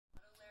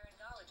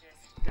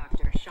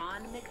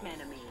Sean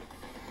McMenemy.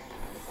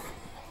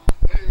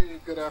 Hey,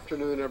 good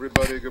afternoon,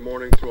 everybody. Good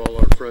morning to all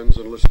our friends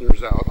and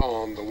listeners out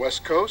on the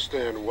West Coast,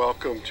 and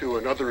welcome to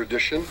another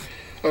edition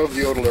of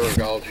the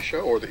Otolaryngology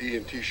Show, or the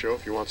ENT Show,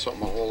 if you want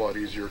something a whole lot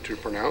easier to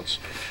pronounce.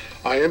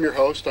 I am your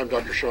host. I'm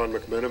Dr. Sean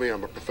McMenemy.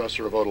 I'm a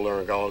professor of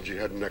otolaryngology,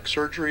 head and neck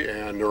surgery,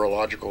 and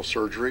neurological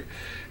surgery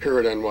here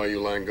at NYU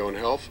Langone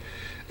Health,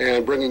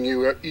 and bringing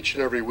you each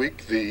and every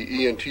week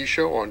the ENT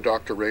Show on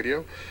Dr.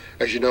 Radio.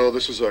 As you know,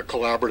 this is a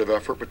collaborative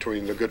effort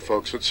between the good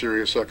folks at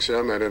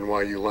SiriusXM and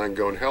NYU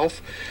Langone Health,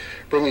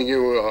 bringing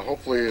you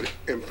hopefully an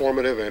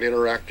informative and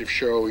interactive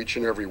show each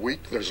and every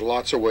week. There's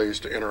lots of ways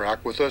to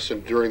interact with us,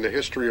 and during the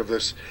history of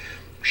this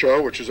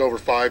show, which is over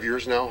 5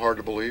 years now, hard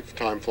to believe,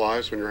 time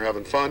flies when you're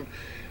having fun.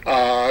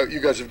 You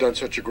guys have done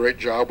such a great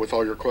job with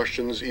all your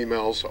questions,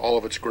 emails, all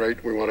of it's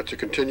great. We want it to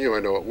continue. I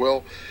know it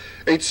will.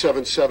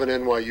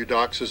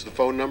 877-NYU-DOCS is the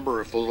phone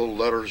number. If the little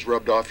letter's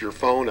rubbed off your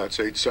phone, that's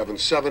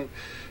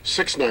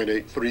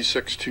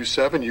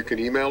 877-698-3627. You can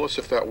email us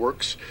if that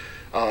works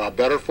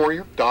better for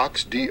you.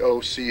 Docs,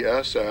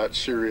 D-O-C-S, at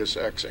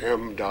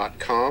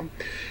SiriusXM.com.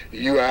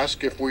 You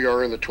ask if we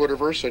are in the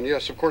Twitterverse, and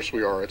yes, of course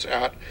we are. It's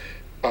at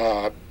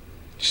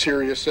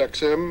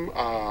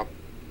SiriusXM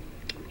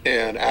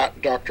and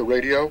at Dr.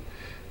 Radio.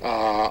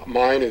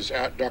 Mine is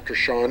at Dr.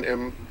 Sean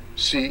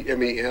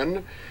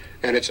M.C.M.E.N.,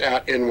 and it's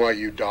at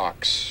NYU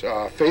Docs.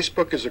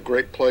 Facebook is a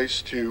great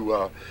place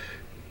to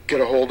get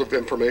a hold of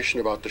information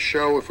about the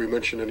show. If we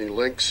mention any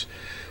links,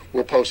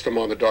 we'll post them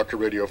on the Dr.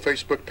 Radio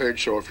Facebook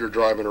page, so if you're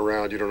driving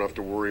around, you don't have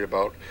to worry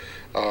about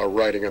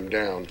writing them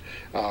down.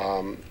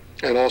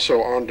 And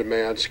also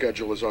on-demand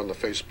schedule is on the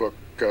Facebook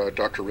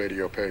Dr.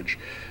 Radio page.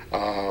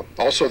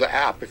 Also the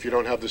app, if you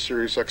don't have the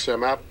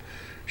SiriusXM app,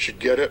 you should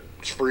get it.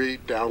 It's free.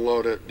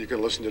 Download it. You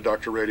can listen to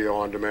Dr. Radio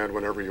on demand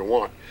whenever you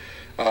want.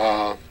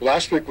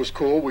 Last week was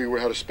cool. We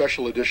had a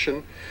special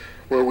edition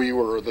where we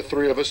were, the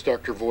three of us,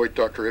 Dr. Voigt,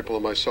 Dr. April,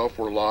 and myself,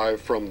 were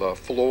live from the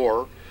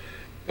floor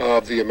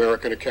of the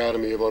American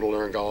Academy of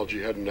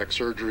Otolaryngology Head and Neck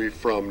Surgery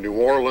from New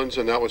Orleans,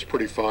 and that was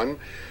pretty fun.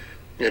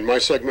 In my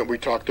segment, we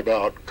talked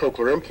about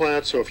cochlear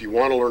implants, so if you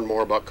want to learn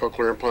more about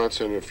cochlear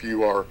implants, and if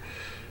you are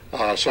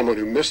someone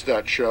who missed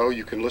that show,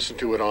 you can listen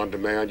to it on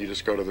demand. You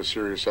just go to the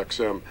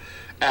SiriusXM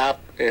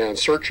app and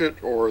search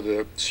it, or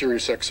the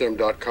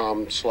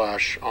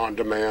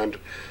SiriusXM.com/on-demand.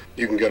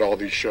 You can get all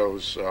these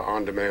shows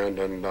on demand,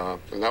 and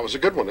that was a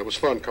good one. It was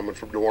fun coming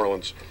from New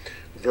Orleans.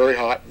 Very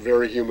hot,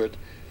 very humid,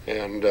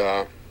 and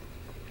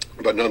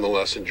but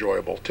nonetheless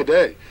enjoyable.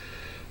 Today,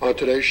 on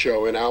today's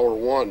show, in hour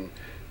one,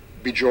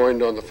 be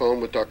joined on the phone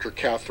with Dr.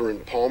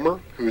 Catherine Palmer,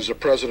 who's a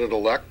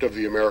president-elect of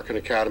the American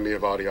Academy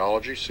of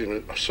Audiology. She's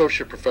an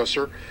associate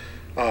professor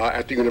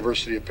at the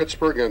University of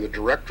Pittsburgh and the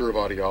director of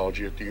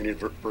audiology at the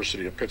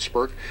University of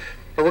Pittsburgh.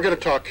 And we're going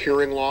to talk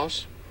hearing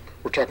loss.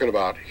 We're talking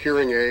about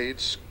hearing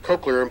aids,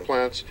 cochlear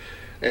implants,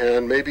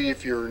 and maybe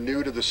if you're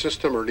new to the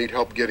system or need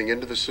help getting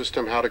into the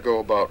system, how to go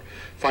about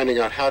finding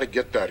out how to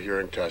get that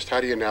hearing test.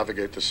 How do you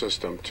navigate the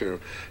system to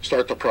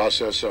start the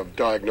process of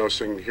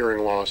diagnosing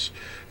hearing loss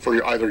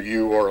for either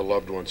you or a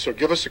loved one? So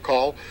give us a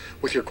call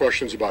with your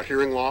questions about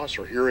hearing loss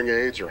or hearing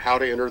aids or how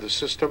to enter the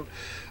system.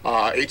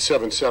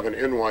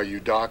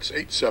 877-NYU-DOCS,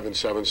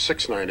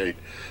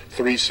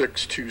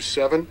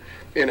 877-698-3627.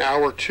 In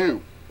hour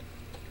two,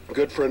 a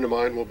good friend of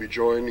mine will be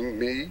joining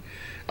me,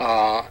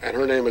 and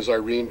her name is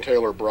Irene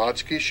Taylor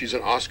Brodsky. She's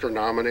an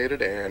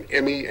Oscar-nominated and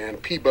Emmy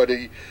and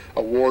Peabody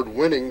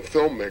Award-winning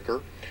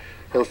filmmaker.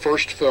 Her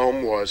first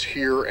film was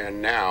Here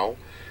and Now.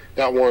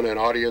 That won an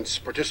Audience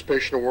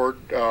Participation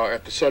Award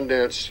at the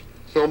Sundance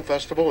Film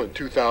Festival in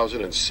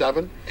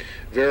 2007.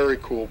 Very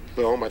cool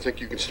film. I think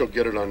you can still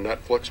get it on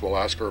Netflix. We'll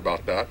ask her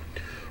about that.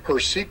 Her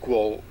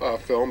sequel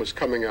film is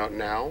coming out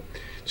now.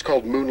 It's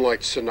called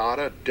Moonlight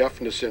Sonata,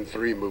 Deafness in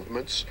 3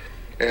 Movements.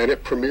 And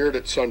it premiered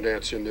at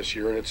Sundance in this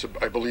year, and it's,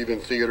 I believe, in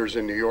theaters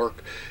in New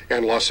York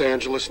and Los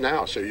Angeles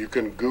now. So you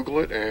can Google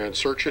it and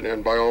search it,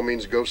 and by all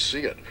means, go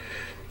see it.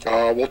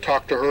 We'll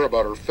talk to her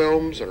about her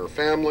films and her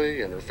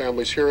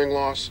family's hearing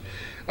loss.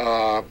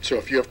 So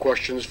if you have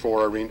questions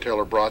for Irene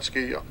Taylor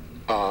Brodsky,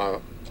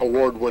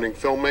 award-winning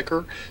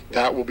filmmaker,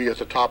 that will be at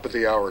the top of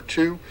the hour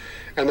too.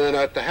 And then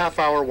at the half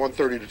hour,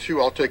 1:30 to 2,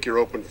 I'll take your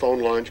open phone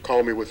lines.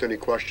 Call me with any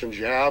questions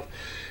you have.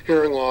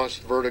 Hearing loss,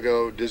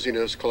 vertigo,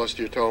 dizziness,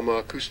 cholesteatoma,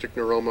 acoustic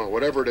neuroma,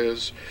 whatever it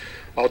is,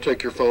 I'll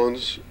take your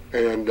phones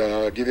and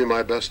give you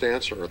my best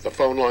answer. The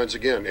phone lines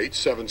again,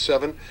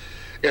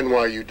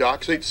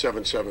 877-NYU-DOCS,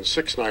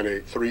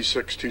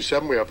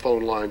 877-698-3627. We have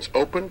phone lines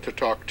open to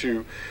talk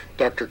to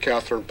Dr.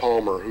 Catherine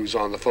Palmer, who's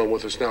on the phone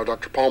with us now.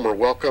 Dr. Palmer,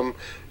 welcome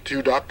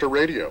to Dr.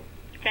 Radio.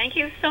 Thank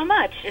you so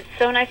much. It's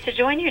so nice to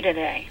join you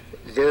today.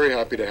 Very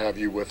happy to have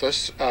you with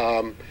us.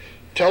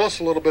 Tell us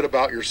a little bit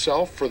about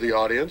yourself for the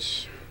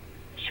audience.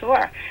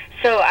 Sure.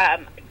 So,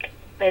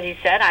 as you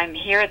said, I'm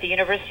here at the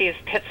University of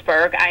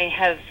Pittsburgh. I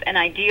have an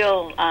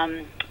ideal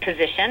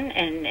position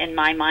in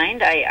my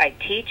mind. I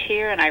teach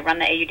here and I run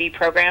the AUD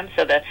program,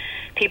 so the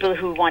people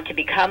who want to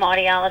become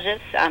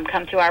audiologists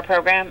come to our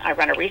program. I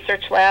run a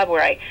research lab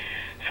where I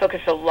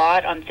focus a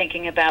lot on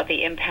thinking about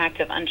the impact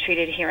of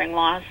untreated hearing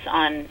loss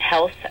on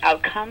health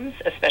outcomes,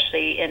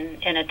 especially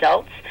in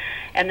adults.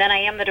 And then I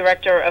am the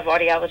director of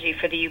audiology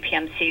for the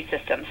UPMC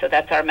system, so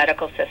that's our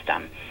medical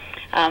system,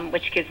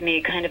 which gives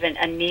me kind of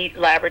a neat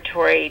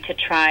laboratory to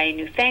try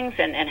new things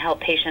and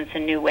help patients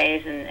in new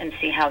ways and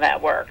see how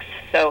that works.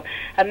 So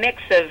a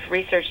mix of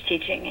research,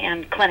 teaching,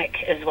 and clinic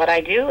is what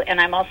I do,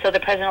 and I'm also the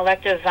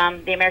president-elect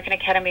of the American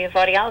Academy of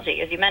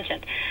Audiology, as you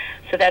mentioned.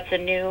 So that's a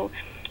new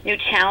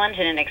challenge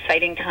and an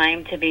exciting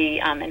time to be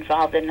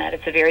involved in that.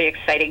 It's a very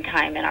exciting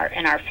time in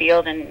our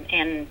field and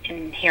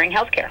in hearing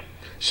healthcare.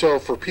 So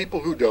for people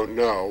who don't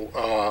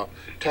know,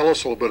 tell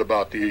us a little bit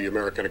about the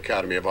American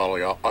Academy of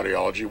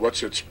Audiology.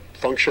 What's its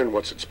function?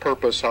 What's its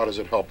purpose? How does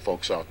it help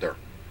folks out there?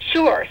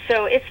 Sure.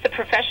 So it's the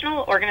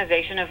professional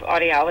organization of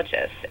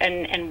audiologists,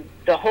 and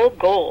the whole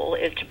goal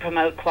is to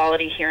promote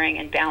quality hearing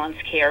and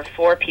balanced care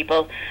for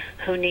people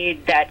who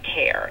need that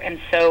care. And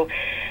so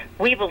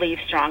we believe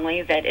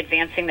strongly that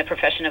advancing the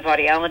profession of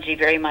audiology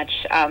very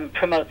much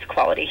promotes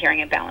quality hearing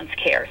and balanced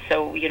care.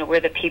 So, we're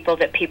the people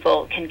that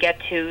people can get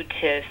to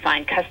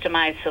find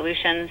customized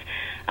solutions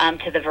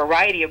to the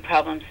variety of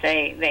problems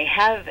they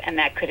have, and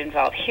that could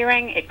involve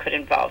hearing, it could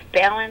involve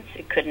balance,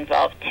 it could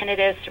involve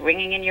tinnitus,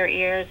 ringing in your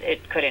ears,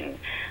 it could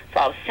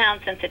involve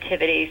sound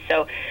sensitivity.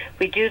 So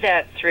we do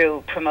that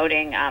through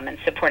promoting and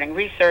supporting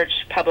research,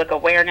 public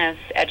awareness,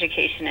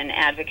 education, and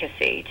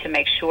advocacy to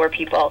make sure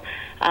people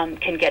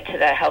can get to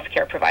the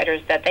healthcare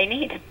providers that they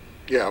need.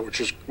 Yeah,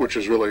 which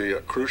is really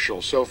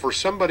crucial. So for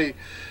somebody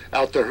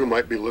out there who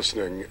might be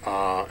listening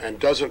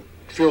and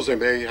feels they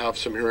may have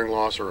some hearing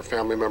loss, or a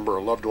family member or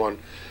a loved one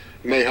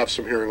may have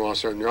some hearing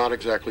loss, and not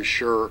exactly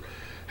sure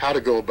how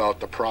to go about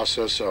the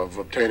process of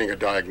obtaining a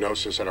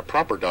diagnosis and a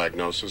proper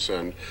diagnosis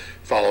and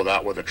follow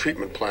that with a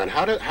treatment plan,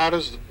 how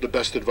does the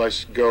best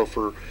advice go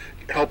for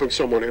helping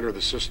someone enter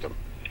the system?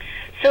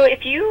 So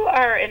if you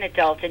are an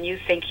adult and you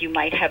think you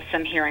might have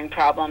some hearing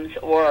problems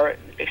or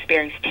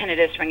experience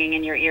tinnitus, ringing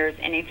in your ears,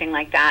 anything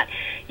like that,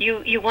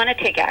 you want to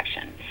take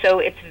action. So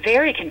it's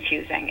very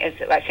confusing,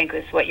 I think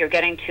is what you're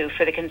getting to,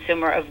 for the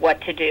consumer of what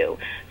to do.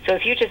 So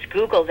if you just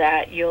Google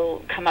that,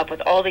 you'll come up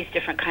with all these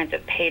different kinds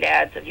of paid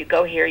ads of you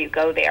go here, you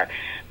go there.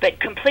 But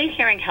complete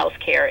hearing health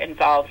care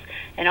involves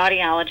an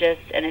audiologist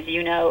and, as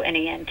you know, an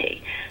ENT.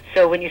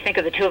 So when you think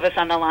of the two of us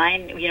on the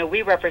line,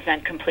 we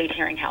represent complete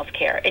hearing health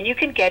care. And you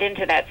can get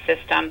into that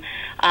system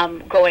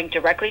going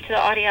directly to the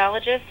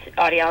audiologist.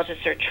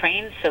 Audiologists are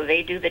trained, so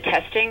they do the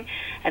testing,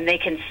 and they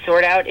can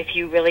sort out if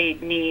you really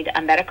need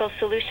a medical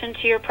solution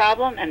to your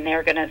problem, and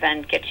they're going to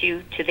then get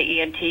you to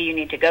the ENT you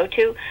need to go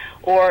to.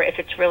 Or if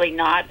it's really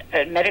not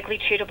a medically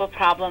treatable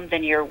problem,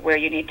 then you're where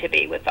you need to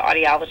be with the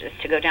audiologist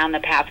to go down the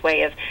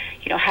pathway of,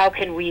 how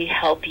can we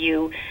help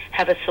you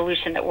have a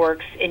solution that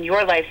works in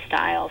your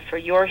lifestyle for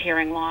your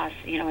hearing loss,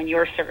 in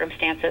your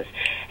circumstances.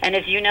 And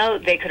as you know,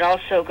 they could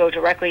also go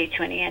directly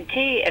to an ENT,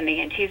 and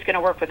the ENT is going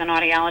to work with an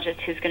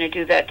audiologist who's going to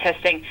do the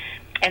testing,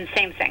 and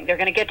same thing. They're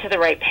going to get to the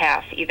right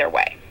path either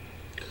way.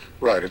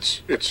 Right.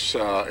 It's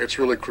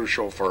really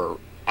crucial for.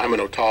 I'm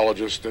an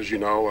otologist, as you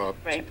know,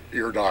 right.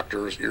 Ear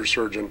doctor, ear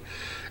surgeon,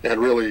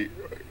 and really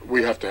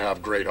we have to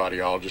have great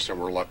audiologists, and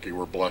we're lucky,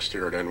 we're blessed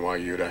here at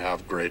NYU to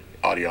have great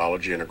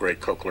audiology and a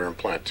great cochlear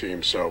implant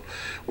team. So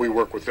we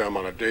work with them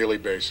on a daily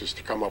basis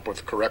to come up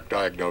with correct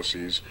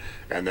diagnoses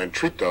and then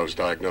treat those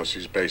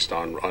diagnoses based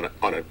on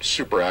a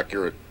super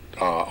accurate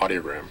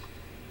audiogram.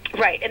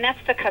 Right, and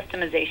that's the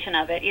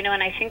customization of it,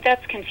 and I think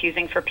that's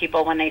confusing for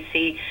people when they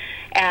see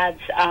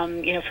ads,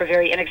 for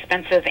very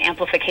inexpensive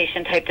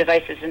amplification type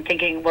devices and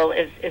thinking, well,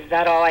 is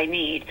that all I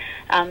need?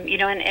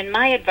 And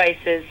my advice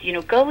is,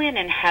 go in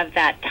and have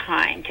that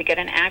time to get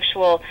an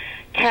actual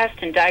test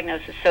and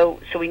diagnosis so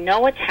we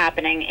know what's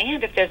happening,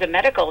 and if there's a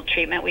medical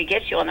treatment, we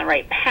get you on the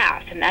right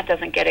path, and that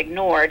doesn't get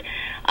ignored.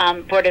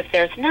 But if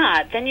there's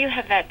not, then you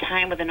have that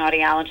time with an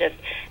audiologist,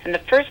 and the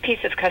first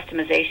piece of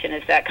customization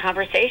is that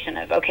conversation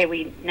of, okay,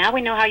 now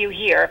we know how you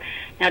hear,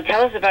 now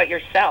tell us about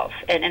yourself,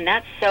 and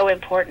that's so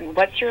important.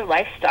 What's your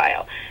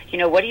lifestyle?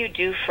 What do you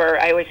do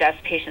I always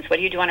ask patients, what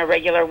do you do on a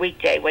regular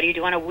weekday? What do you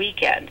do on a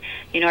weekend?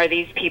 Are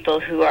these people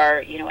who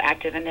are,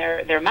 active in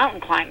their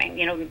mountain climbing?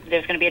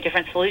 There's going to be a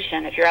different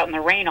solution if you're out in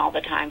the rain all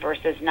the time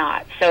versus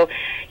not. So,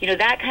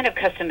 that kind of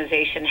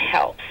customization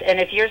helps. And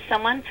if you're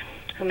someone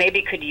who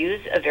maybe could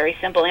use a very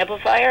simple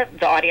amplifier,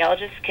 the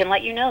audiologist can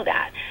let you know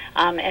that.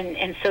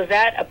 And so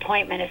that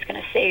appointment is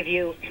going to save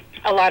you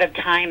a lot of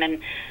time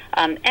and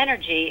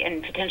energy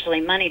and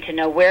potentially money to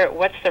know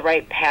what's the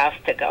right path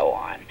to go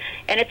on.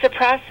 And it's a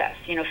process,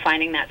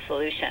 finding that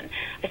solution.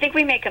 I think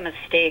we make a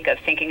mistake of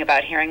thinking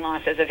about hearing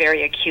loss as a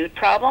very acute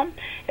problem,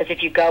 as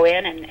if you go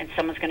in and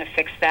someone's going to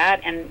fix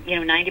that. And,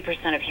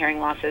 90% of hearing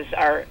losses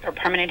are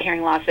permanent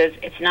hearing losses.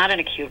 It's not an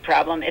acute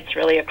problem. It's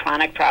really a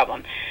chronic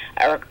problem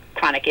or a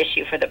chronic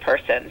issue for the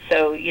person.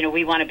 So,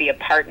 we want to be a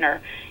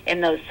partner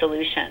in those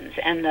solutions.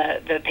 And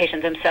the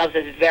patient themselves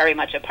is very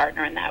much a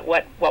partner in that,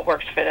 what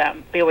works for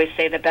them. We always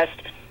say the best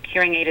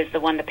hearing aid is the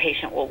one the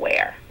patient will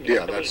wear.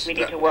 Yeah, so we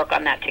need to work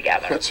on that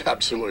together. That's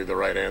absolutely the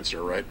right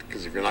answer, right?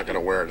 Because if you're not going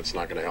to wear it, it's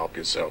not going to help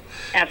you. So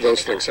Absolutely.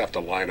 Those things have to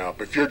line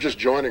up. If you're just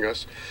joining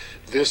us,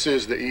 this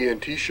is the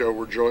ENT show.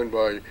 We're joined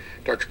by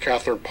Dr.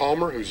 Catherine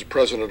Palmer, who's the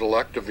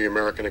president-elect of the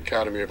American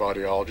Academy of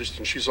Audiologists,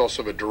 and she's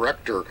also the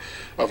director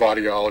of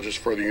audiologists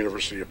for the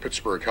University of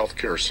Pittsburgh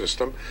Healthcare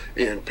System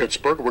in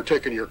Pittsburgh. We're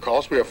taking your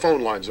calls. We have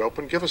phone lines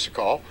open. Give us a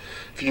call.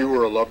 If you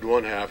or a loved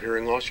one have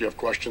hearing loss, you have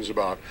questions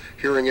about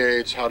hearing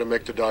aids, how to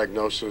make the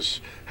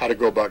diagnosis, how to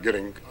go about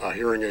getting a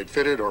hearing aid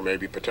fitted, or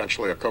maybe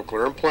potentially a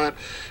cochlear implant,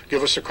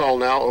 give us a call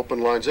now.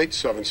 Open lines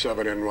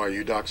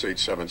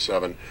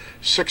 877-NYU-DOCS,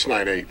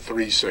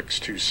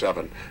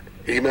 877-698-3627.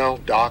 Email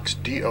docs,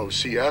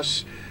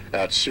 D-O-C-S,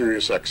 at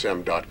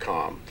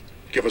SiriusXM.com.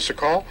 Give us a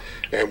call,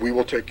 and we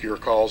will take your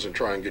calls and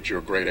try and get you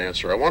a great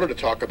answer. I wanted to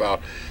talk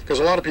about, because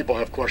a lot of people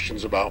have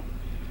questions about,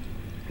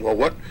 well,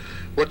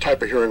 what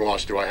type of hearing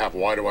loss do I have?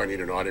 Why do I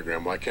need an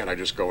audiogram? Why can't I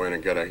just go in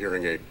and get a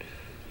hearing aid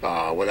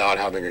without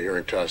having a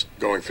hearing test,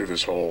 going through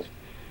this whole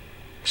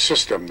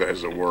system,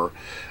 as it were?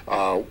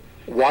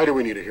 Why do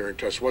we need a hearing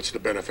test? What's the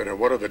benefit, and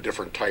what are the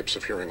different types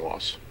of hearing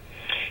loss?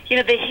 You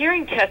know, the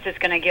hearing test is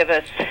going to give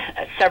us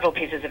several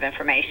pieces of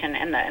information,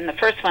 and the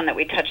first one that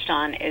we touched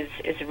on is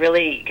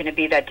really going to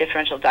be that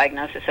differential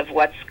diagnosis of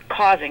what's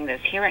causing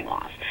this hearing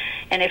loss.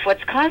 And if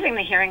what's causing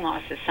the hearing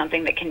loss is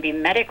something that can be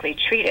medically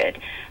treated,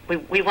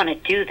 we want to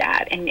do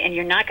that, and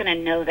you're not going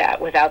to know that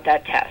without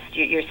that test.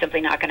 You're simply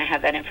not going to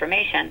have that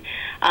information.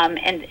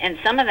 And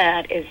some of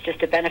that is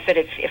just a benefit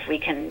if we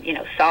can,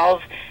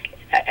 solve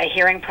a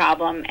hearing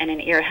problem and an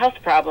ear health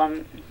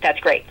problem. That's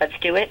great. Let's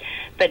do it.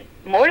 But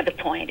more to the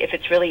point, if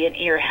it's really an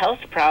ear health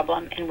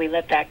problem and we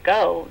let that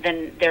go,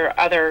 then there are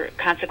other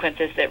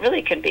consequences that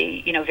really can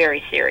be,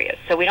 very serious.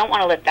 So we don't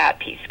want to let that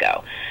piece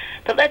go.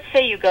 But let's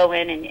say you go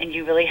in and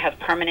you really have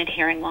permanent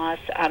hearing loss.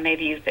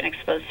 Maybe you've been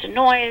exposed to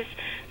noise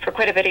for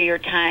quite a bit of your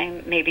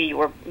time. Maybe you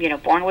were,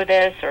 born with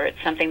this, or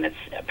it's something that's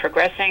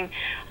progressing.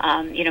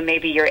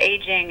 Maybe you're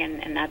aging,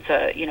 and that's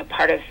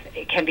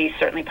it can be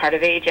certainly part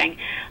of aging.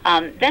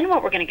 Then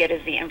what we're going to get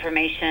is the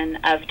information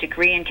of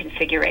degree and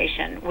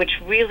configuration,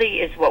 which really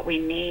is what we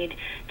need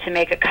to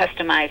make a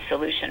customized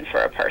solution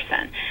for a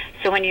person.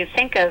 So when you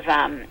think of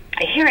a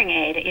hearing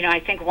aid, I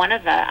think one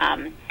of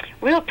the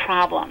real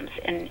problems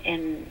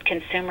in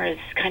consumers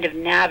kind of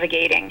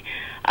navigating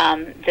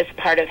this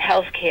part of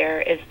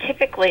healthcare is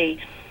typically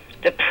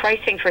the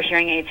pricing for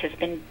hearing aids has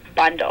been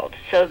bundled.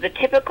 So the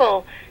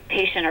typical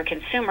patient or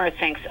consumer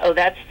thinks, oh,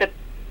 that's the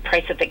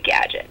price of the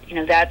gadget.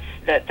 That's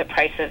the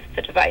price of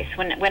the device.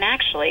 When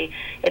actually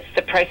it's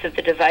the price of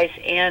the device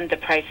and the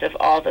price of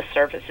all the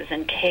services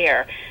and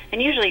care,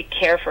 and usually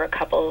care for a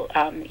couple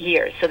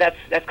years. So that's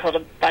called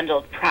a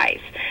bundled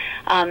price.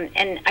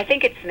 And I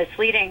think it's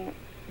misleading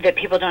that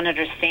people don't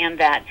understand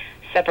that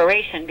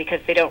separation because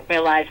they don't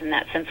realize in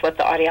that sense what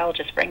the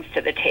audiologist brings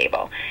to the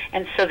table.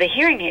 And so the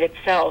hearing aid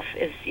itself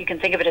is, you can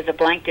think of it as a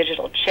blank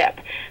digital chip.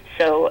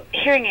 So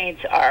hearing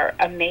aids are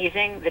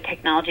amazing. The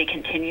technology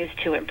continues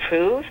to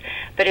improve,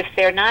 but if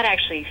they're not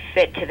actually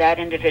fit to that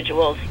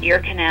individual's ear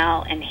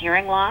canal and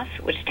hearing loss,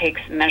 which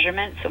takes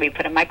measurements, so we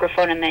put a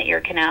microphone in that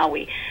ear canal,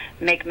 we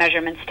make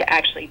measurements to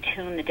actually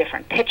tune the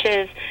different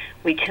pitches,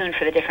 we tune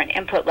for the different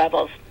input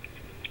levels.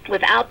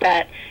 Without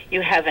that,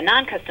 you have a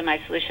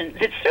non-customized solution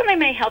that certainly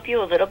may help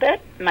you a little bit.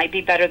 Might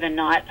be better than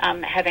not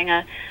having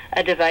a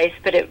device,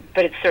 but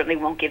it certainly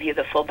won't give you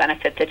the full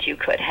benefit that you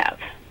could have.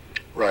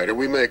 Right,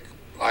 and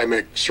I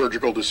make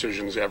surgical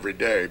decisions every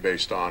day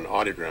based on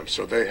audiograms,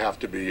 so they have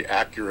to be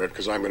accurate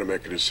because I'm going to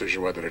make a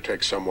decision whether to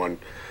take someone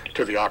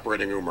to the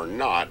operating room or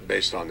not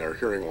based on their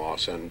hearing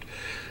loss. And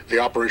the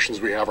operations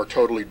we have are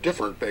totally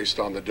different based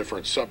on the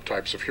different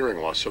subtypes of hearing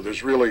loss. So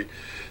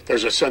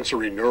there's a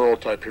sensory neural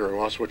type hearing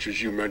loss, which,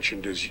 as you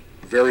mentioned, is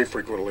very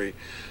frequently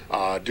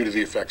due to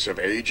the effects of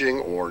aging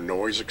or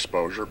noise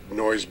exposure,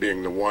 noise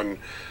being the one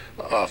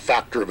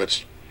factor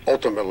that's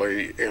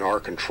ultimately in our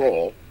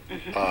control.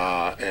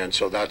 And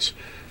so that's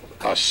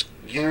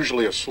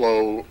usually a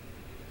slow,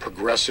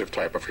 progressive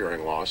type of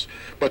hearing loss.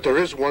 But there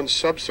is one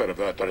subset of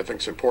that I think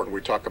is important.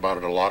 We talk about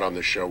it a lot on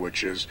the show,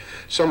 which is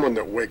someone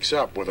that wakes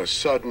up with a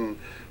sudden,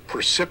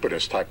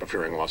 precipitous type of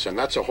hearing loss. And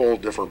that's a whole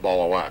different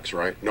ball of wax,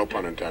 right? No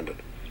pun intended.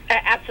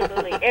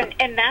 Absolutely.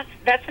 and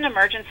that's an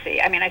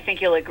emergency. I mean, I think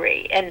you'll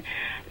agree. And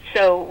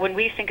so when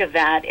we think of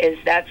that, is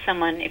that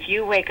someone, if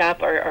you wake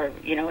up or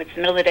it's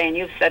the middle of the day and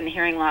you have sudden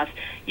hearing loss,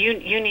 you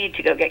need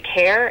to go get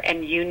care,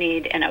 and you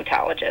need an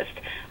otologist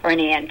or an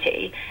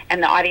ENT,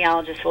 and the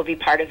audiologist will be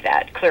part of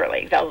that,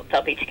 clearly. They'll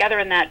be together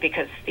in that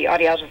because the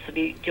audiologist will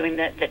be doing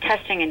the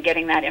testing and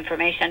getting that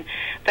information.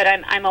 But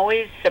I'm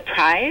always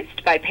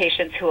surprised by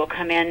patients who will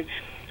come in,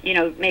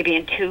 maybe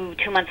in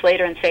two months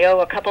later and say, oh,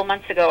 a couple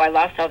months ago I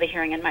lost all the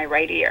hearing in my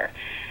right ear.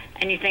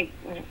 and you think,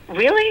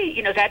 really?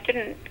 That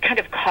didn't kind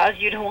of cause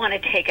you to want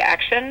to take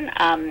action?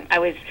 I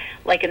was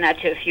liken that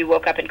to if you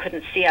woke up and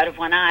couldn't see out of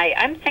one eye.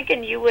 I'm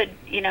thinking you would,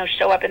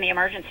 show up in the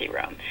emergency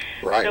room.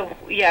 Right. So,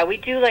 yeah, we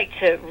do like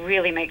to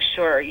really make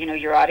sure,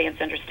 your audience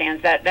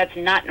understands that that's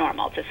not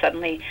normal to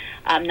suddenly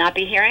not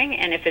be hearing.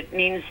 And if it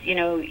means,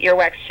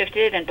 earwax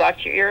shifted and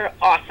blocked your ear,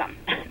 awesome.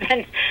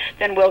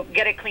 then we'll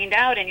get it cleaned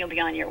out and you'll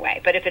be on your way.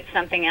 But if it's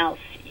something else,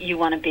 you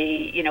want to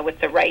be, with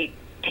the right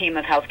team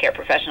of healthcare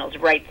professionals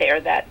right there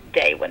that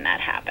day when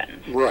that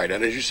happens. Right,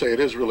 and as you say,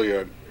 it is really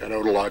an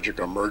otologic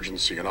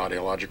emergency, an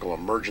audiological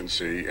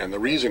emergency, and the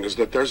reason is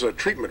that there's a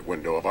treatment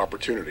window of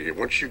opportunity.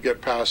 Once you get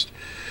past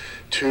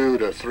 2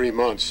 to 3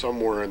 months,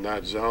 somewhere in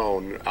that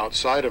zone,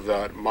 outside of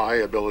that, my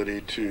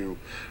ability to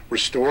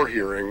restore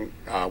hearing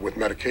with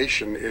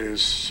medication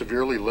is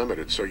severely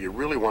limited, so you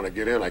really want to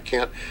get in. I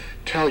can't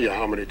tell you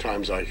how many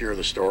times I hear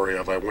the story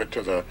of I went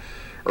to the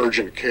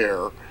urgent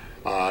care,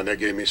 and they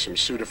gave me some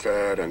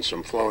Sudafed and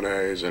some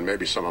Flonase and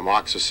maybe some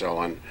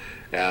amoxicillin.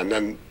 And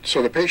then,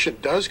 so the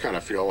patient does kind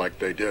of feel like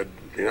they did,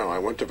 I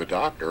went to the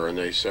doctor and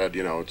they said,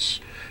 it's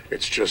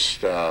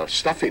just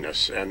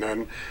stuffiness. And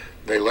then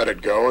they let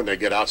it go and they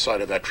get outside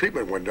of that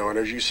treatment window. And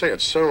as you say,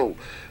 it's so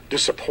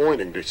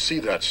disappointing to see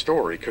that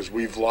story because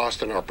we've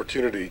lost an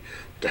opportunity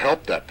to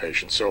help that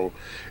patient. So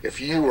if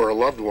you or a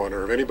loved one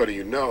or if anybody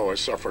you know has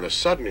suffered a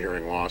sudden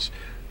hearing loss,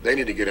 they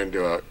need to get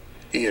into a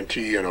ENT,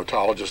 an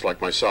otologist like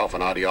myself,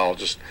 an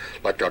audiologist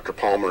like Dr.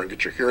 Palmer, and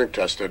get your hearing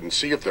tested and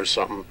see if there's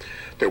something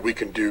that we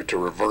can do to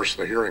reverse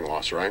the hearing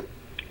loss, right?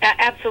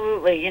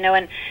 Absolutely.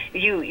 And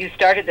you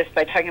started this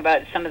by talking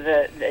about some of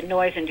the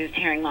noise-induced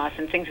hearing loss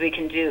and things we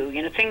can do,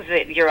 things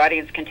that your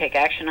audience can take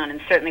action on. And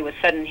certainly with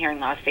sudden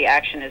hearing loss, the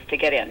action is to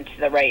get into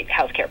the right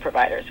healthcare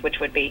providers, which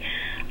would be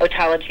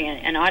otology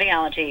and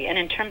audiology. And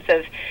in terms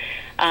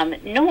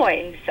of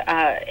noise,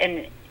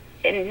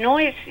 and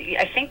noise,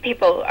 I think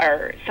people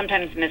are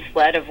sometimes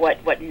misled of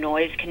what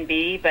noise can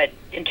be, but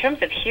in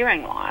terms of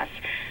hearing loss,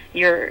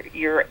 your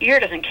ear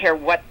doesn't care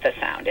what the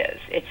sound is.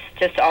 It's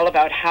just all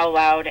about how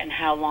loud and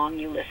how long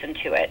you listen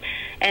to it.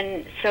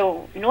 And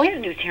so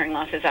noise-induced hearing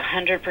loss is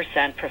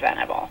 100%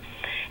 preventable.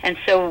 And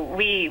so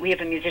we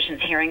have a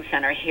musician's hearing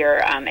center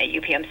here at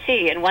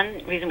UPMC, and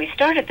one reason we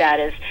started that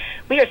is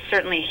we are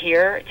certainly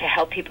here to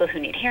help people who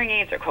need hearing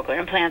aids or cochlear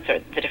implants or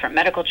the different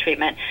medical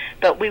treatment,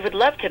 but we would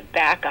love to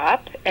back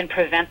up and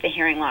prevent the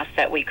hearing loss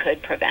that we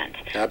could prevent.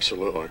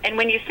 Absolutely. And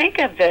when you think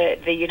of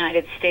the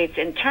United States,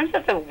 in terms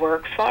of the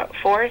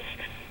workforce,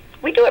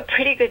 we do a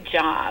pretty good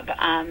job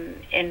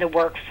in the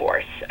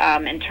workforce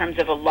in terms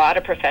of a lot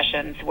of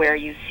professions where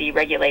you see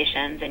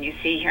regulations and you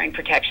see hearing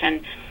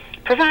protection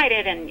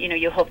provided, and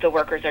you hope the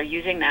workers are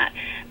using that.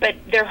 But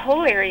there are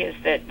whole areas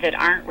that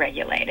aren't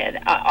regulated.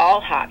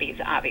 All hobbies,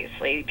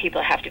 obviously.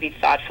 People have to be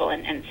thoughtful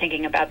and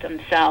thinking about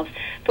themselves.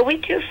 But we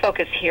do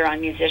focus here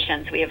on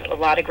musicians. We have a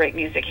lot of great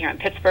music here in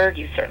Pittsburgh.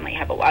 You certainly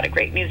have a lot of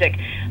great music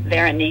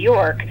there in New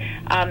York.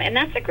 And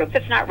that's a group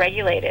that's not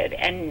regulated.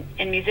 And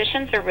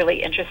musicians are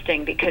really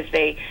interesting because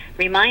they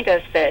remind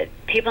us that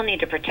people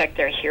need to protect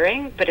their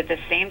hearing, but at the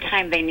same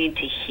time they need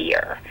to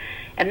hear.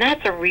 And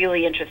that's a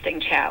really interesting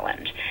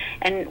challenge.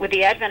 And with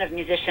the advent of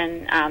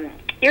musician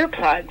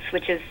earplugs,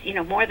 which is,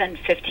 more than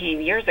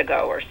 15 years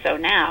ago or so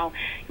now,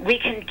 we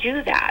can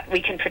do that.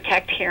 We can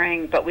protect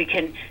hearing, but we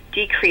can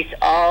decrease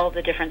all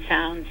the different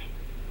sounds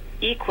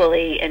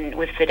equally and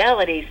with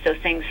fidelity so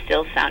things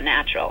still sound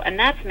natural. And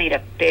that's made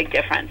a big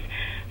difference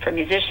for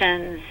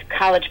musicians,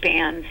 college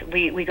bands.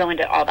 We go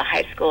into all the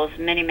high schools.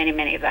 Many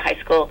of the high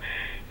school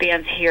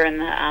bands here in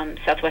the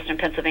southwestern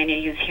Pennsylvania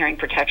use hearing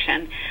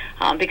protection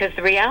because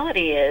the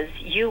reality is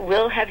you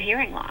will have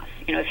hearing loss.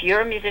 If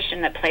you're a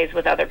musician that plays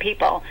with other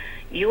people,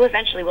 you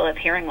eventually will have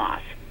hearing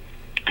loss.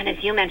 And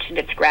as you mentioned,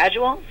 it's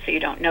gradual, so you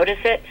don't notice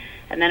it.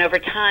 And then over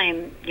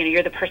time,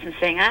 you're the person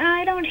saying,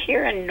 I don't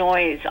hear a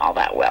noise all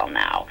that well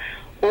now.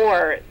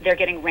 Or they're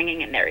getting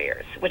ringing in their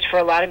ears, which for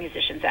a lot of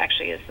musicians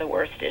actually is the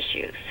worst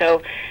issue.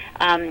 So,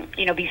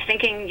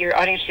 your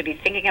audience should be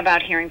thinking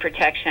about hearing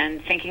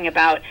protection, thinking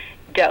about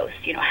dose.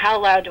 How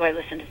loud do I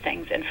listen to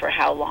things and for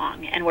how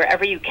long? And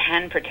wherever you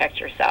can protect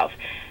yourself,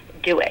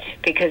 do it,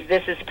 because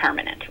this is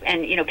permanent.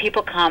 And,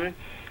 people come,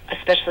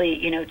 especially,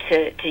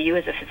 to you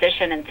as a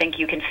physician and think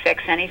you can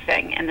fix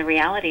anything. And the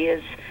reality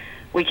is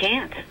we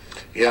can't.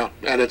 Yeah,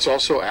 and it's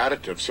also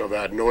additive, so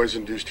that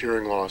noise-induced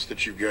hearing loss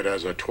that you get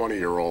as a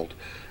 20-year-old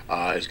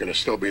is going to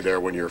still be there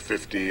when you're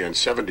 50 and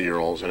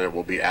 70-year-olds, and it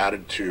will be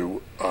added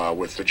to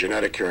with the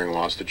genetic hearing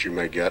loss that you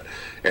may get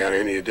and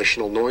any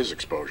additional noise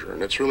exposure.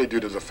 And it's really due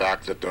to the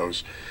fact that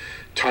those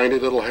tiny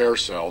little hair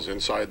cells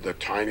inside the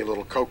tiny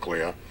little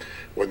cochlea,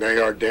 when they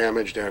are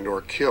damaged and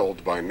or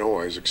killed by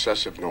noise,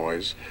 excessive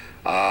noise,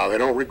 they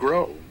don't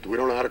regrow. We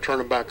don't know how to turn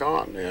them back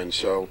on. And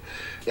so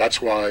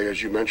that's why,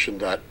 as you mentioned,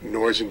 that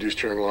noise-induced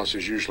hearing loss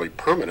is usually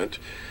permanent.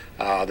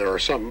 There are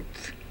some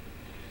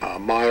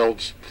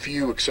mild,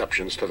 few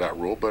exceptions to that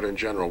rule, but in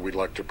general, we'd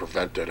like to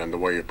prevent it. And the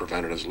way you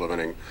prevent it is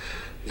limiting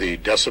the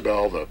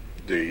decibel,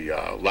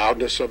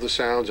 loudness of the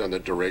sounds and the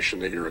duration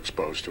that you're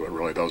exposed to it.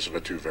 Really, those are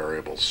the two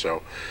variables.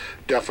 So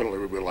definitely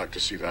we would like to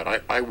see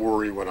that. I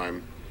worry when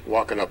I'm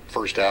walking up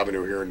First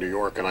Avenue here in New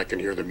York and I can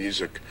hear the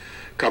music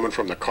coming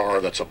from the car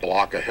that's a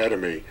block ahead of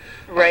me.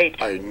 Right.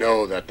 I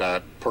know that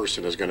that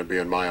person is going to be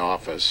in my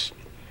office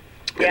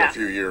in a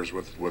few years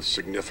with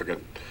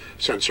significant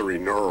sensory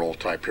neural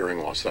type hearing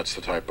loss. That's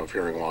the type of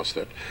hearing loss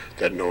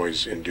that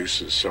noise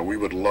induces. So we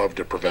would love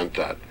to prevent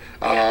that.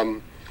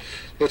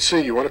 Let's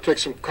see, you want to take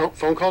some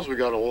phone calls? We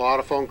got a lot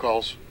of phone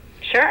calls.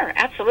 Sure,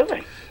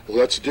 absolutely.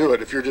 Let's do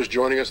it. If you're just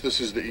joining us, this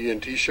is the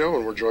ENT Show,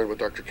 and we're joined with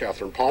Dr.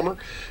 Catherine Palmer,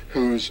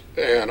 who's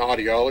an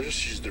audiologist.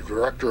 She's the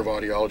Director of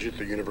Audiology at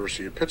the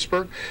University of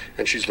Pittsburgh,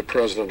 and she's the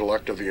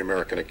President-elect of the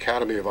American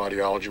Academy of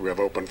Audiology. We have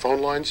open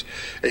phone lines,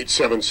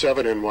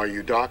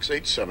 877-NYU-DOCS,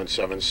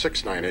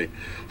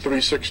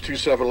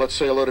 877-698-3627. Let's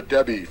say hello to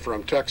Debbie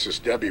from Texas.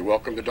 Debbie,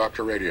 welcome to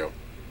Dr. Radio.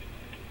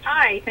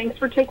 Hi, thanks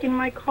for taking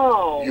my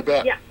call. You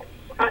bet. Yeah.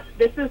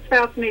 This is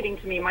fascinating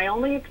to me. My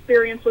only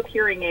experience with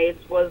hearing aids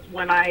was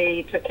when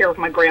I took care of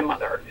my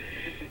grandmother.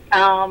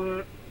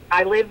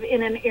 I live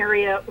in an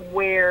area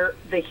where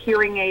the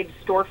hearing aid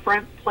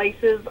storefront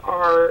places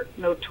are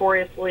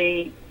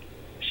notoriously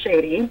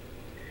shady,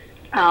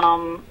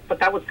 but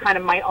that was kind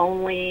of my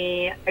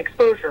only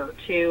exposure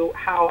to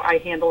how I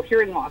handle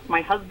hearing loss.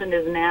 My husband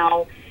is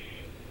now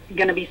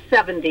going to be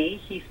 70.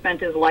 He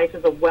spent his life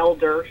as a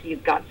welder.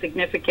 He's got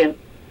significant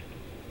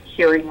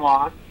hearing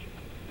loss.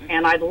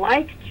 And I'd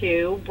like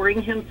to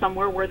bring him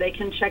somewhere where they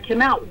can check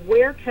him out.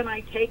 Where can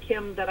I take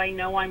him that I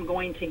know I'm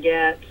going to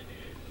get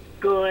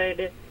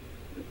good,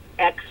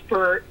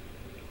 expert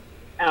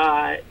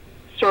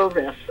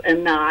service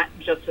and not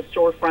just a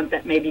storefront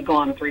that may be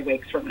gone 3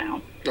 weeks from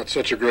now? That's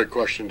such a great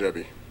question,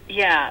 Debbie.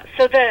 Yeah.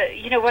 So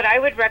what I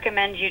would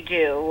recommend you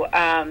do,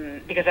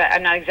 because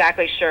I'm not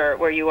exactly sure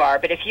where you are,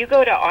 but if you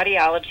go to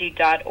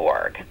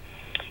audiology.org,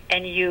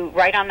 and you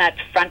right on that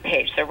front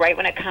page, so right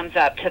when it comes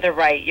up to the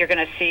right, you're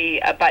going to see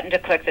a button to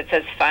click that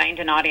says Find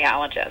an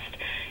Audiologist.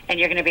 And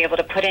you're going to be able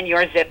to put in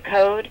your zip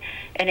code,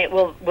 and it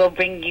will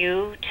bring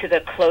you to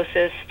the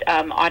closest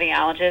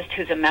audiologist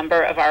who's a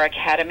member of our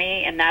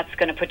academy, and that's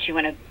going to put you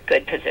in a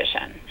good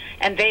position.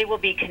 And they will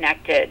be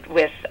connected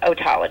with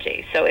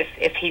otology. So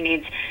if he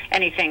needs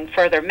anything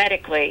further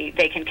medically,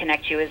 they can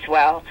connect you as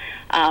well.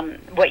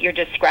 What you're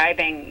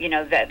describing,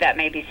 that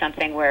may be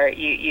something where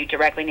you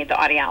directly need the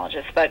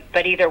audiologist.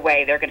 But either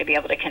way, they're going to be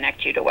able to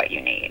connect you to what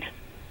you need.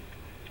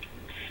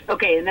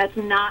 Okay, and that's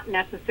not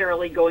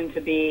necessarily going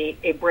to be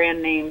a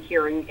brand name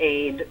hearing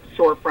aid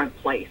storefront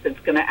place. It's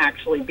going to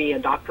actually be a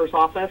doctor's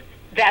office?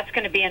 That's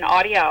going to be an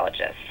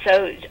audiologist.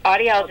 So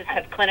audiologists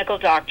have clinical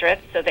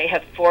doctorates, so they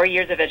have 4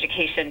 years of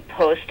education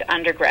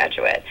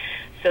post-undergraduate.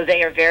 So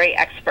they are very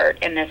expert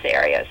in this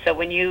area. So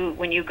when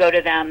you go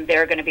to them,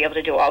 they're going to be able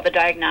to do all the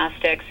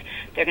diagnostics.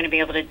 They're going to be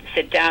able to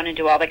sit down and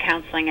do all the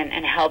counseling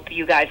and help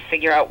you guys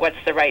figure out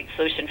what's the right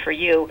solution for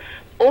you.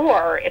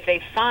 Or if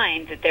they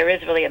find that there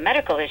is really a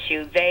medical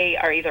issue, they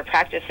are either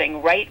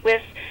practicing right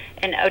with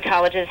an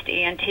otologist,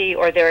 ENT,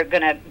 or they're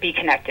going to be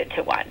connected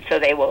to one. So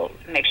they will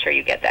make sure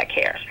you get that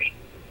care.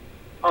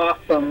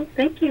 Awesome.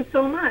 Thank you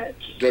so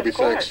much. Debbie,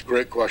 thanks.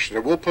 Great question.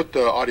 And we'll put the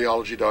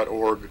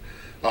audiology.org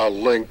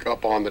link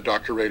up on the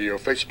Dr. Radio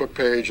Facebook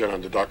page and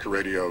on the Dr.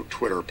 Radio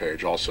Twitter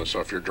page also. So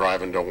if you're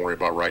driving, don't worry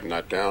about writing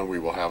that down. We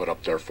will have it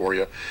up there for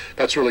you.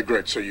 That's really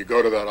great. So you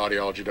go to that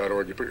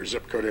audiology.org, you put your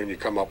zip code in, you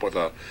come up with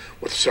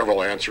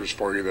several answers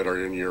for you that are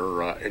in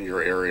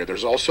your area.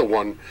 There's also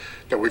one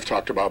that we've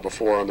talked about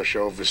before on the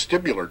show,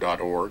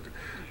 vestibular.org,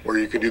 where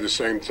you can do the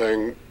same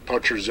thing,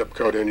 put your zip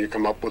code in, you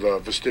come up with a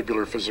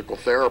vestibular physical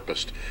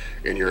therapist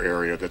in your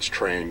area that's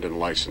trained and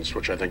licensed,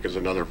 which I think is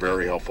another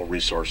very helpful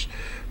resource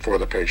for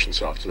the patients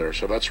out there.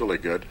 So that's really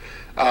good.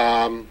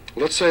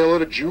 Let's say hello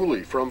to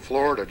Julie from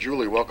Florida.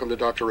 Julie, welcome to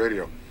Dr.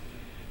 Radio.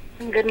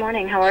 Good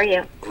morning. How are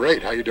you?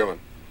 Great. How you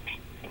doing?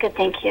 Good,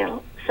 thank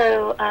you.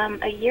 So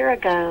a year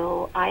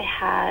ago, I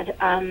had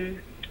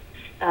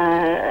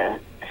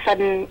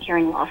sudden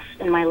hearing loss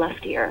in my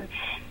left ear.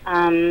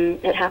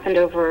 It happened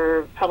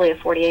over probably a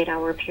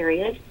 48-hour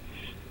period.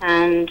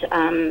 And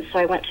so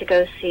I went to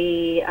go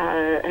see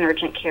an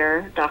urgent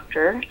care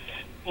doctor.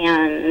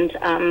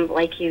 And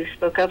like you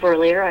spoke of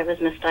earlier, I was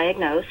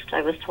misdiagnosed.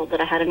 I was told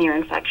that I had an ear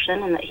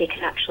infection and that he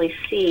could actually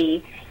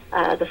see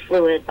the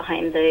fluid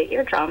behind the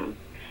eardrum.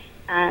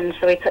 And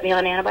so he put me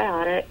on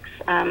antibiotics.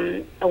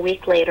 A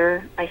week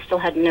later, I still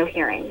had no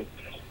hearing.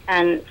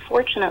 And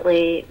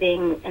fortunately,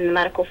 being in the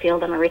medical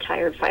field, I'm a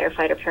retired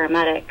firefighter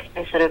paramedic,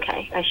 I said,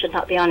 okay, I should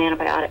not be on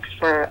antibiotics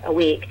for a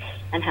week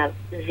and have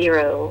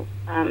zero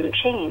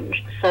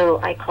change. So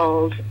I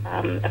called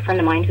a friend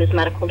of mine who's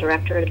medical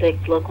director at a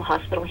big local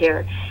hospital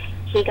here.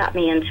 He got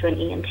me into an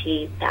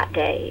ENT that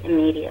day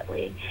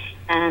immediately.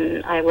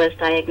 And I was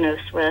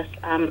diagnosed with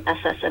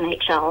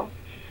SSNHL.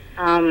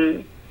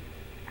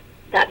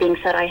 That being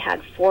said, I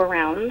had 4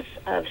 rounds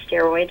of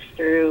steroids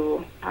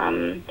through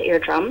the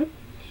eardrum.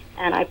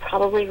 And I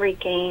probably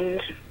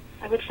regained,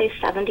 I would say,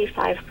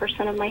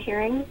 75% of my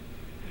hearing.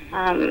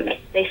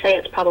 They say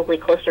it's probably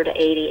closer to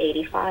 80,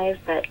 85,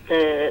 but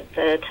the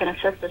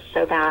tinnitus is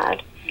so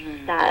bad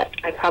that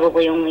I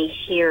probably only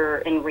hear,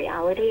 in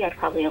reality, I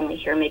probably only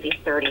hear maybe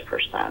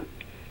 30%.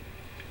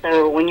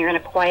 So when you're in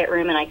a quiet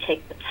room and I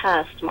take the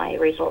test, my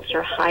results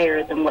are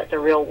higher than what the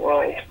real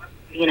world,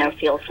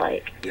 feels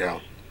like. Yeah.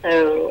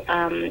 So,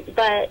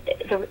 but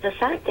the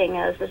sad thing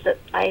is that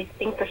I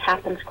think this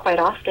happens quite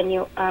often.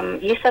 You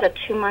said a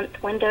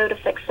 2-month window to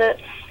fix it.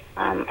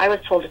 I was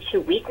told a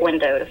 2-week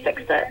window to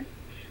fix it.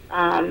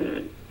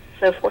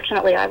 So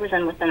fortunately, I was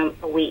in within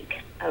a week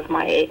of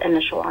my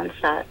initial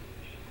onset.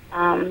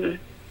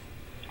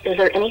 Is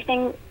there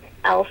anything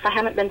else? I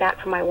haven't been back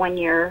for my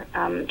 1-year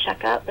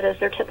checkup, but is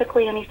there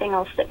typically anything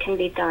else that can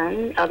be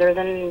done other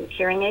than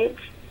hearing aids?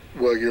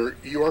 Well,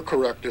 you are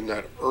correct in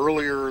that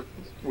earlier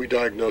we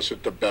diagnose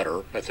it, the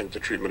better. I think the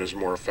treatment is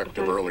more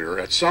effective earlier.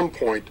 At some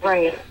point,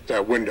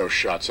 that window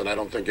shuts, and I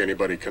don't think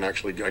anybody can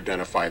actually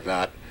identify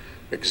that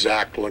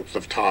exact length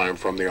of time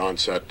from the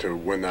onset to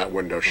when that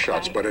window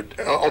shuts, but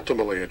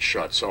ultimately it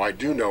shuts. So I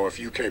do know if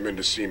you came in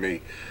to see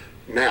me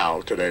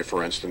now, today,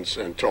 for instance,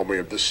 and told me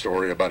of this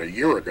story about a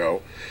year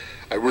ago,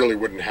 I really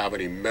wouldn't have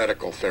any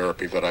medical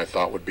therapy that I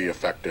thought would be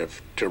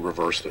effective to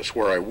reverse this,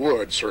 where I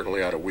would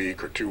certainly at a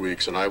week or 2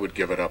 weeks, and I would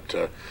give it up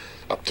to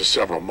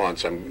several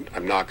months. I'm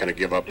not going to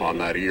give up on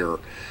that ear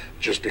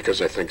just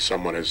because I think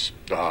someone is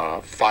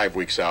 5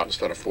 weeks out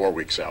instead of 4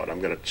 weeks out. I'm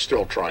going to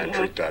still try and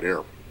treat that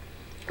ear.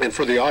 And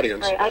for the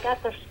audience... Right, I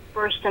got the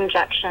first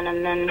injection,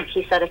 and then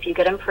he said if you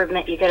get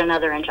improvement, you get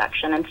another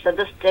injection. And so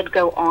this did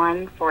go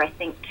on for, I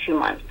think, 2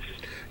 months.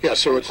 Yeah,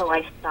 so until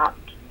I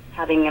stopped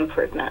having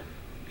improvement.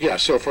 Yeah,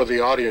 so for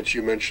the audience,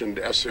 you mentioned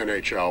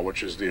SNHL,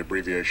 which is the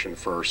abbreviation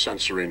for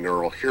sensory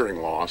neural hearing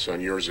loss,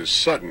 and yours is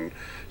sudden,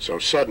 so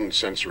sudden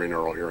sensory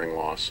neural hearing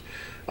loss.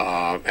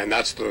 And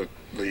that's the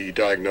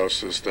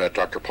diagnosis that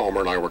Dr.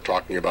 Palmer and I were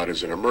talking about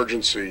as an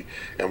emergency,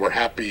 and we're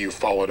happy you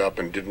followed up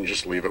and didn't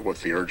just leave it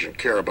with the urgent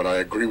care. But I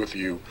agree with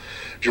you,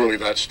 Julie,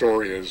 that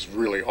story is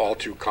really all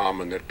too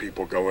common, that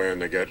people go in,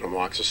 they get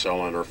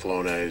amoxicillin or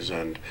Flonase,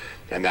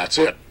 and that's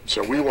it.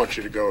 So we want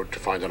you to go to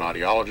find an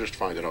audiologist,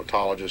 find an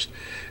otologist,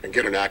 and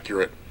get an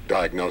accurate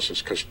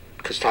diagnosis, because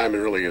time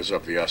really is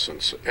of the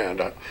essence.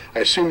 And I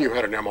assume you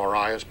had an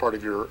MRI as part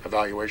of your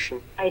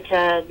evaluation? I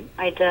did.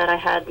 I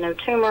had no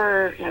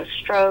tumor, no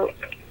stroke,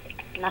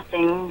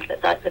 nothing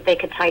that they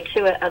could tie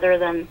to it other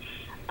than,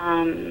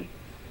 I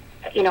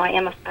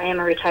am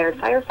a retired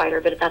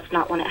firefighter, but that's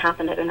not when it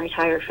happened. I've been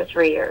retired for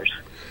 3 years.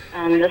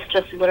 And this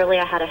just literally,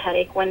 I had a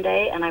headache one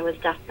day and I was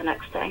deaf the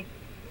next day.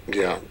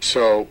 Yeah,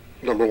 so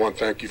number one,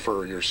 thank you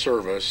for your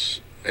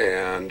service.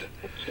 And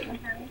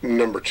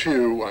number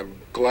two, I'm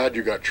glad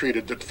you got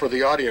treated. For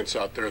the audience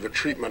out there, the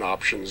treatment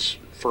options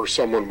for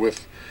someone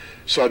with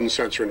sudden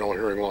sensory neural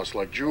hearing loss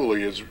like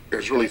Julie is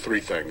really 3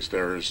 things.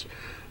 There's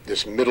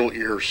this middle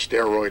ear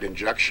steroid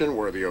injection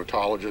where the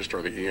otologist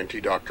or the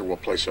ENT doctor will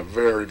place a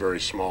very, very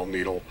small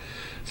needle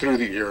through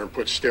the ear and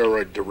put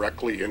steroid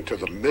directly into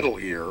the middle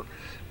ear,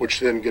 which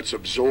then gets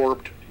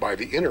absorbed by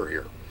the inner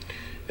ear.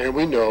 And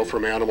we know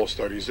from animal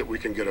studies that we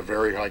can get a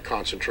very high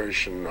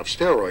concentration of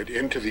steroid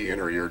into the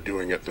inner ear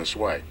doing it this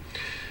way.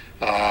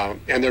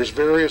 And there's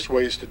various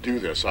ways to do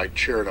this. I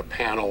chaired a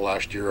panel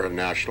last year at a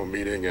national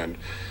meeting and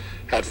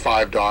had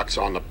 5 docs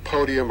on the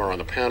podium or on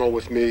the panel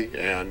with me,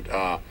 and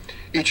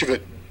each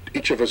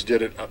of us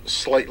did it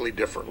slightly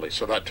differently.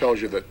 So that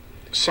tells you that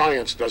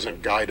science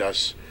doesn't guide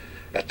us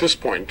at this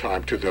point in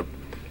time to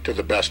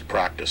the best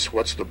practice.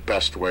 What's the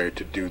best way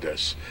to do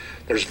this?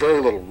 There's very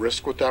little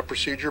risk with that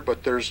procedure,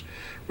 but there's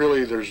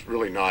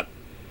really not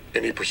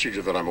any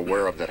procedure that I'm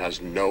aware of that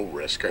has no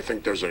risk. I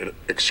think there's an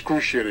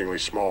excruciatingly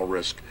small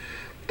risk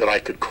that I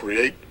could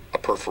create a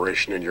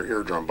perforation in your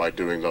eardrum by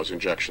doing those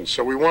injections.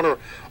 So we want to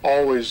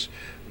always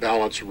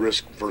balance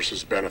risk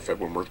versus benefit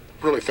when we're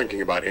really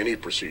thinking about any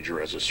procedure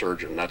as a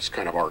surgeon. That's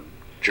kind of our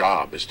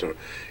job, is to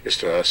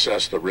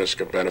assess the risk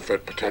and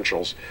benefit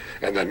potentials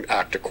and then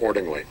act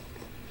accordingly.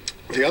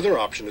 The other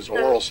option is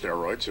oral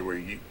steroids, and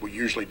we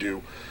usually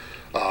do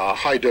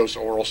high-dose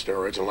oral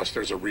steroids unless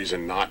there's a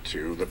reason not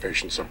to. The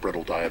patient's a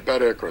brittle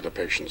diabetic or the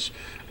patient's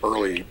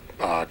early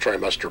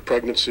trimester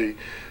pregnancy.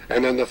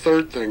 And then the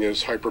third thing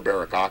is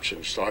hyperbaric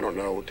oxygen. So I don't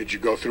know, did you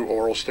go through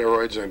oral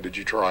steroids and did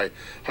you try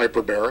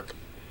hyperbaric?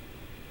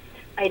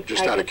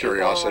 Just out of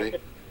curiosity?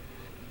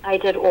 I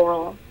did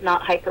oral,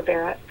 not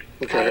hyperbaric.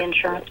 Okay. My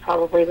insurance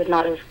probably would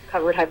not have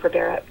covered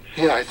hyperbaric.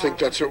 Yeah, I think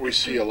that's what we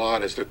see a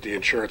lot, is that the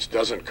insurance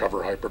doesn't cover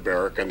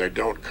hyperbaric, and they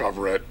don't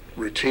cover it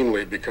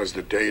routinely because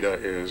the data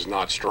is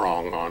not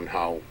strong on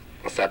how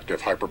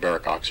effective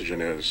hyperbaric oxygen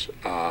is.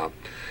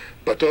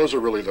 But those are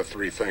really the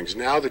 3 things.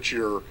 Now that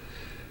you're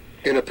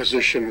in a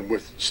position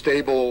with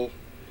stable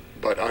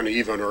but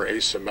uneven or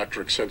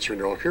asymmetric sensory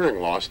neural hearing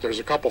loss, there's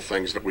a couple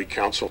things that we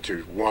counsel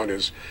to. One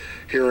is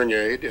hearing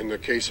aid in the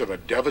case of a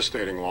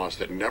devastating loss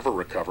that never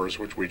recovers,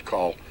 which we'd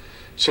call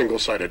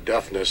single-sided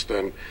deafness.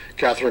 Then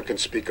Catherine can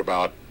speak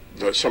about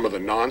some of the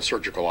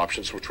non-surgical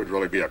options, which would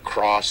really be a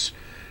cross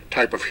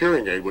type of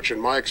hearing aid, which in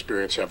my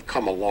experience have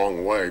come a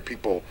long way.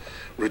 People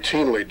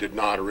routinely did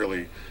not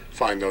really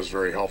find those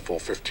very helpful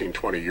 15,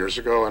 20 years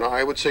ago. And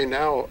I would say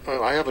now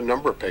I have a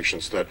number of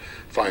patients that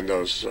find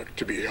those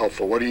to be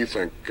helpful. What do you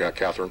think,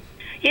 Catherine?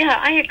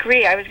 Yeah, I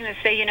agree. I was going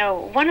to say,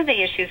 one of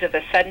the issues of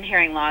the sudden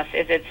hearing loss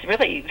is it's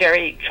really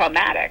very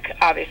traumatic,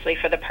 obviously,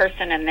 for the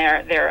person, and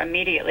they're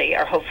immediately,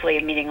 or hopefully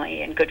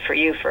immediately, and good for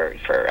you for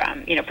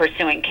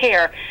pursuing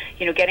care,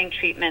 getting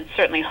treatment,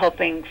 certainly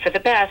hoping for the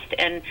best.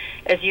 And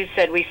as you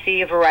said, we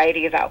see a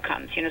variety of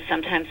outcomes.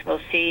 Sometimes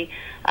we'll see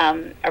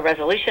a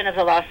resolution of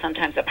the loss,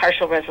 sometimes a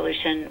partial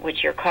resolution,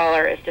 which your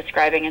caller is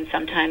describing, and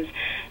sometimes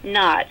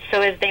not. So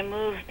as they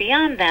move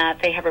beyond that,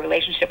 they have a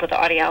relationship with the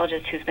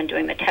audiologist who's been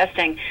doing the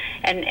testing,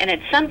 and at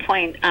some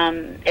point,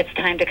 it's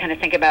time to kind of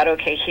think about,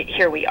 okay,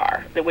 here we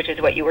are, which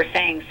is what you were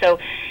saying. So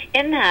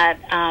in that,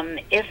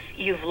 if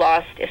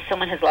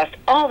someone has lost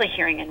all the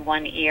hearing in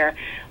one ear,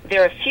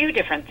 there are a few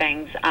different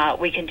things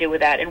we can do with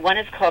that, and one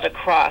is called a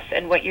cross.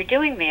 And what you're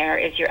doing there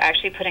is you're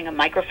actually putting a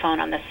microphone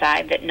on the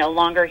side that no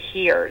longer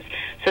hears.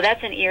 So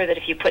that's an ear that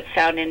if you put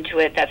sound into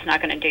it, that's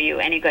not going to do you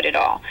any good at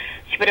all.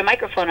 So you put a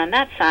microphone on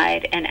that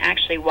side, and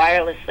actually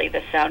wirelessly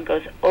the sound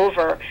goes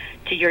over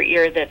to your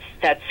ear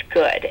that's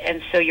good.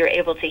 And so you're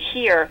able to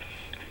hear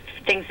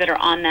things that are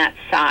on that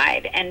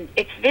side. And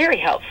it's very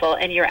helpful,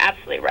 and you're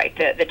absolutely right.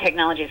 The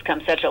technology has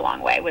come such a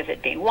long way with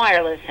it being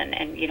wireless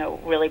and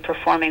really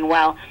performing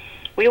well.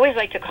 We always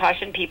like to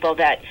caution people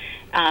that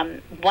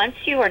once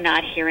you are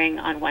not hearing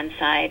on one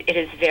side, it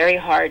is very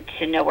hard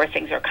to know where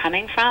things are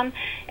coming from,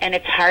 and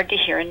it's hard to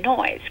hear a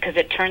noise because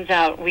it turns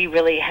out we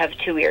really have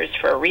two ears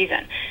for a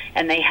reason,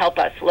 and they help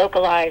us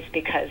localize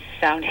because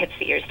sound hits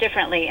the ears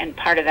differently, and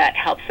part of that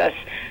helps us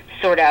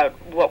sort out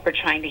what we're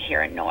trying to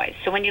hear in noise.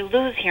 So when you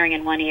lose hearing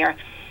in one ear,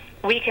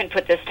 we can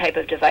put this type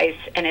of device,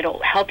 and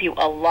it'll help you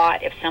a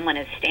lot if someone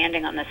is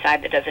standing on the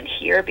side that doesn't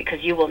hear,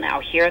 because you will now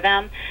hear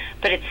them,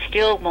 but it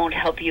still won't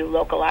help you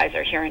localize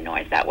or hear a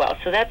noise that well.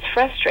 So that's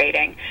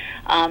frustrating,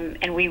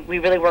 and we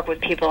really work with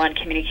people on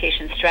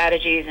communication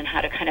strategies and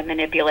how to kind of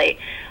manipulate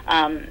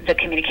the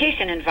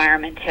communication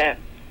environment to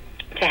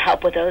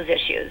help with those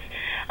issues.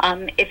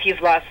 If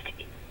you've lost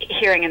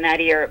hearing in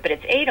that ear, but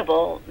it's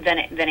aidable,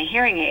 then a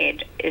hearing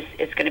aid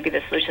is going to be the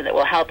solution that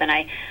will help. And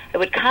I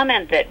would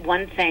comment that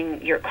one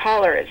thing your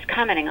caller is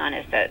commenting on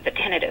is the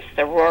tinnitus,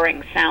 the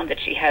roaring sound that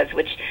she has,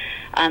 which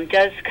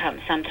does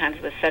come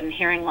sometimes with sudden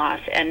hearing loss.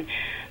 And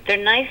there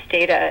are nice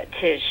data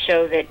to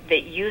show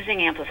that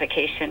using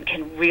amplification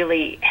can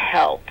really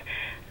help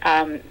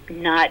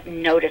not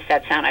notice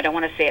that sound. I don't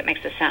want to say it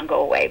makes the sound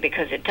go away,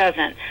 because it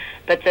doesn't.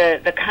 But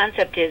the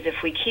concept is,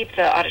 if we keep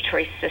the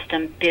auditory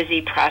system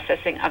busy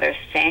processing other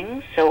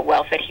things, so a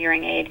well-fed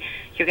hearing aid,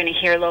 you're going to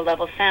hear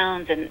low-level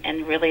sounds,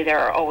 and really there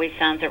are always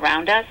sounds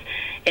around us.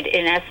 It,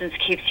 in essence,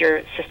 keeps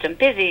your system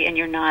busy, and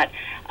you're not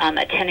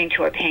attending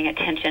to or paying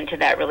attention to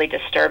that really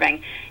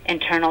disturbing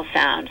internal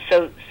sound.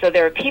 So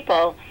there are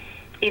people,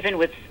 even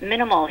with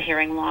minimal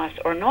hearing loss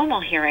or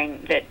normal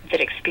hearing, that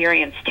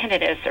experience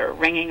tinnitus or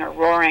ringing or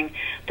roaring,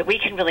 that we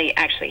can really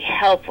actually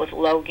help with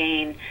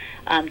low-gain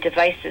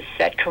devices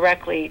set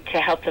correctly to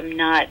help them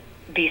not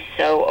be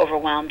so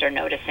overwhelmed or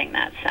noticing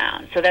that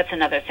sound. So that's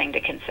another thing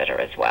to consider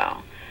as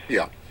well.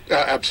 Yeah,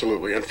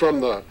 absolutely. And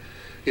from the,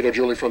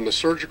 Julie, from the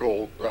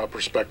surgical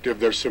perspective,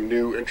 there's some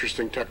new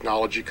interesting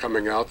technology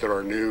coming out. There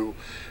are new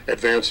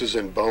advances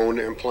in bone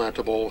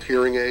implantable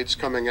hearing aids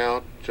coming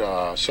out,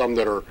 some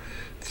that are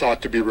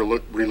thought to be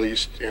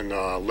released in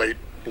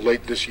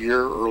late this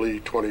year, early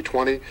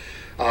 2020.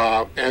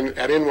 And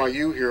at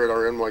NYU, here at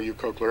our NYU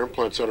Cochlear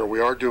Implant Center, we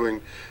are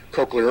doing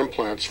cochlear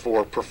implants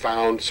for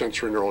profound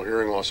sensorineural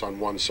hearing loss on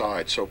one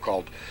side,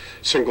 so-called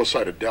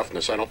single-sided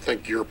deafness. I don't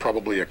think you're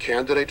probably a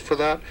candidate for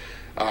that,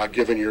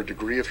 given your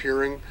degree of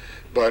hearing.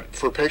 But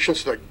for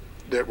patients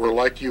that were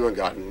like you and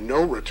got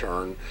no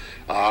return,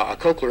 a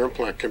cochlear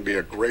implant can be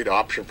a great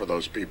option for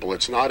those people.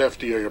 It's not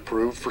FDA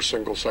approved for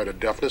single-sided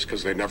deafness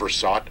because they never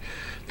sought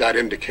that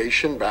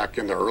indication back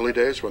in the early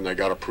days when they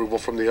got approval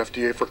from the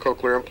FDA for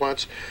cochlear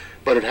implants.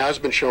 But it has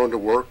been shown to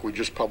work. We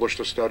just published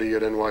a study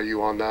at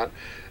NYU on that.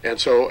 And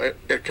so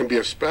it can be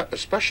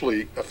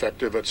especially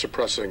effective at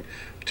suppressing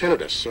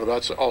tinnitus. So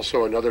that's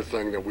also another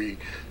thing that we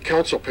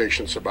counsel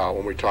patients about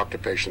when we talk to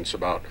patients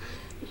about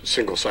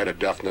single-sided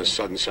deafness,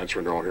 sudden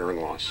sensorineural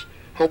hearing loss.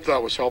 Hope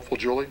that was helpful,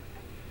 Julie.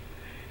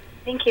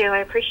 Thank you. I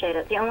appreciate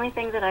it. The only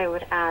thing that I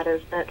would add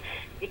is that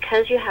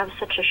because you have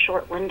such a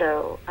short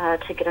window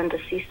to get in to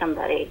see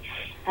somebody,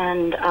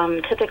 and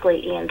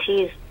typically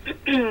ENTs,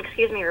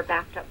 are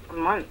backed up for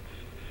months,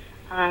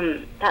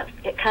 that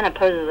it kind of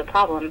poses a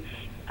problem.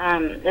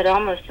 It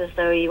almost as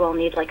though you all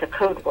need like a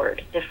code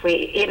word. If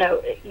we,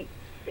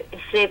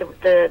 say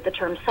the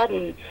term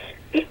sudden,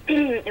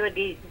 it would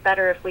be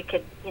better if we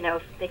could,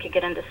 if they could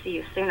get in to see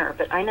you sooner.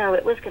 But I know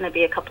it was going to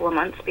be a couple of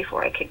months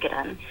before I could get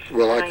in.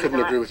 Well, I couldn't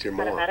agree with you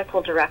more. Had a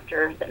medical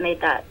director that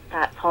made that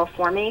call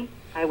for me,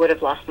 I would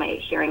have lost my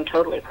hearing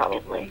totally,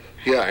 probably.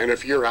 Yeah, and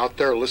if you're out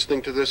there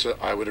listening to this,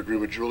 I would agree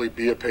with Julie.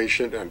 Be a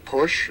patient and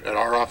push. At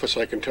our office,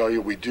 I can tell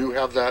you, we do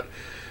have that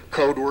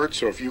code word.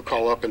 So if you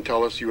call up and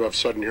tell us you have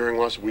sudden hearing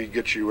loss, we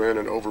get you in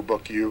and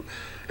overbook you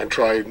and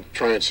try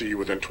and see you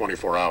within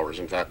 24 hours.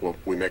 In fact,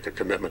 we make a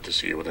commitment to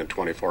see you within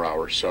 24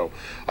 hours. So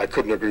I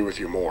couldn't agree with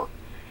you more.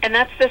 And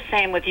that's the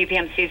same with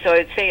UPMC. So I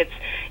would say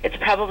it's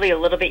probably a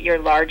little bit your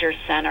larger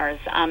centers,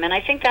 and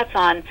I think that's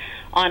on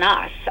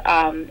us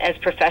as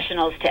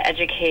professionals to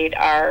educate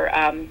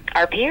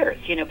our peers,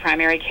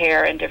 primary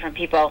care and different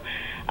people,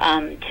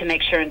 to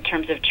make sure in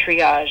terms of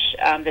triage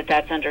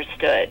that's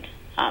understood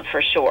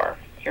for sure.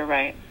 You're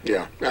right.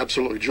 Yeah,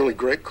 absolutely. Julie,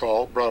 great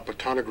call. Brought up a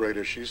ton of great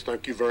issues.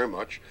 Thank you very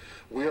much.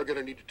 We are going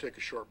to need to take a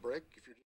short break.